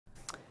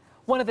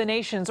One of the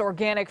nation's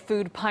organic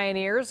food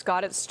pioneers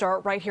got its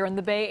start right here in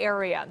the Bay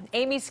Area.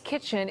 Amy's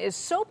Kitchen is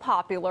so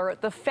popular,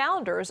 the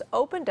founders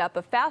opened up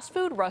a fast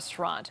food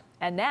restaurant,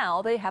 and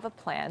now they have a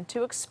plan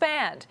to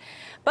expand.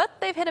 But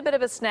they've hit a bit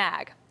of a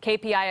snag.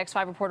 KPIX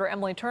 5 reporter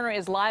Emily Turner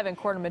is live in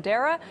Corte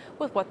Madera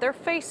with what they're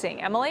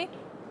facing. Emily?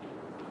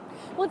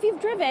 Well, if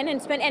you've driven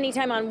and spent any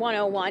time on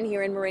 101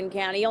 here in Marin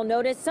County, you'll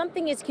notice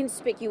something is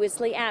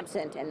conspicuously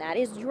absent, and that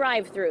is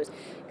drive-thrus.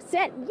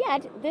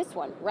 Yet this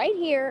one right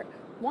here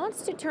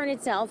wants to turn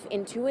itself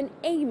into an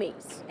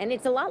Amy's, and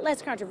it's a lot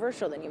less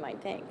controversial than you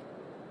might think.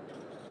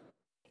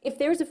 If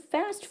there's a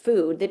fast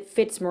food that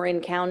fits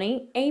Marin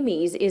County,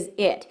 Amy's is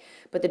it.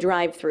 But the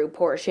drive-through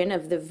portion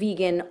of the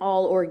vegan,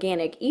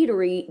 all-organic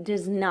eatery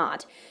does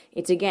not.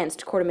 It's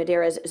against Corte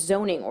Madera's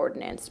zoning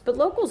ordinance. But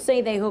locals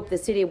say they hope the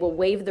city will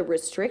waive the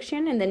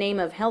restriction in the name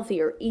of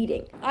healthier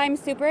eating. I'm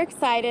super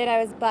excited.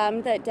 I was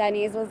bummed that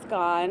Denny's was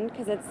gone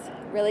because it's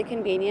really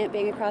convenient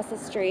being across the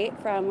street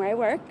from where I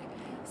work.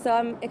 So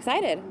I'm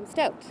excited. I'm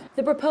stoked.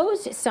 The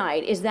proposed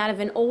site is that of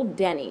an old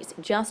Denny's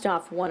just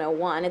off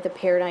 101 at the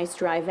Paradise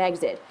Drive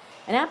exit.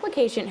 An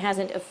application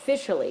hasn't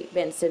officially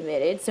been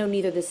submitted, so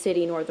neither the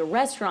city nor the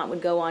restaurant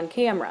would go on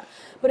camera.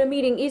 But a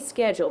meeting is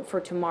scheduled for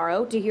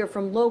tomorrow to hear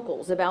from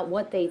locals about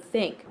what they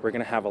think. We're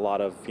going to have a lot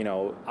of,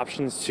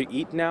 options to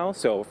eat now.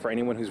 So for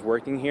anyone who's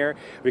working here,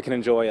 we can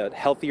enjoy a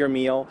healthier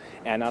meal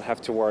and not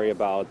have to worry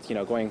about,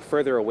 going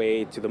further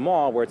away to the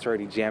mall where it's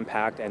already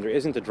jam-packed and there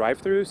isn't a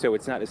drive-through, so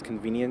it's not as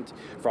convenient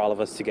for all of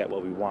us to get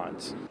what we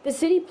want. The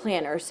city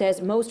planner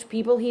says most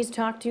people he's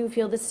talked to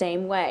feel the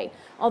same way,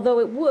 although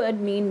it would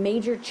mean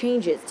major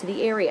changes to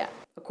the area.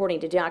 According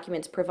to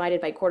documents provided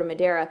by Corte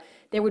Madera,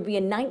 there would be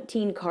a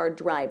 19-car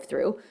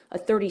drive-through, a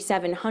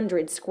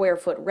 3,700 square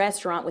foot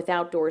restaurant with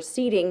outdoor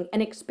seating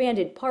and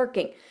expanded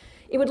parking.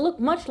 It would look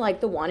much like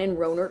the one in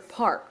Rohnert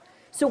Park.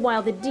 So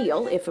while the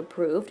deal, if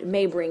approved,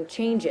 may bring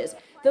changes,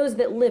 those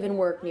that live and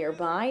work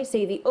nearby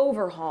say the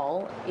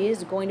overhaul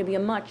is going to be a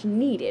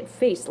much-needed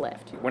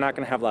facelift. We're not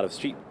going to have a lot of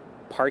street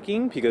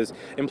parking because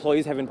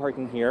employees have been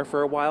parking here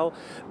for a while,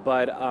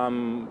 but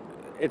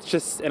it's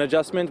just an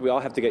adjustment we all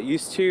have to get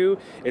used to.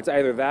 It's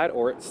either that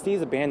or it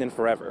stays abandoned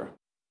forever.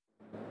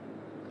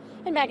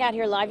 And back out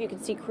here live, you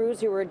can see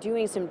crews who are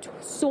doing some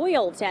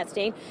soil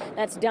testing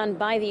that's done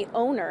by the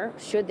owner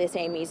should this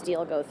Amy's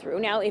deal go through.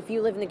 Now, if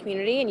you live in the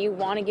community and you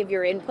want to give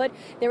your input,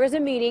 there is a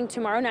meeting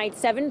tomorrow night,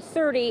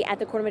 7:30 at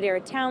the Corte Madera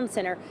Town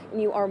Center,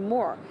 and you are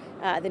more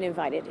than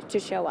invited to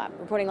show up.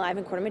 Reporting live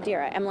in Corte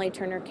Madera, Emily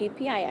Turner,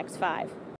 KPIX 5.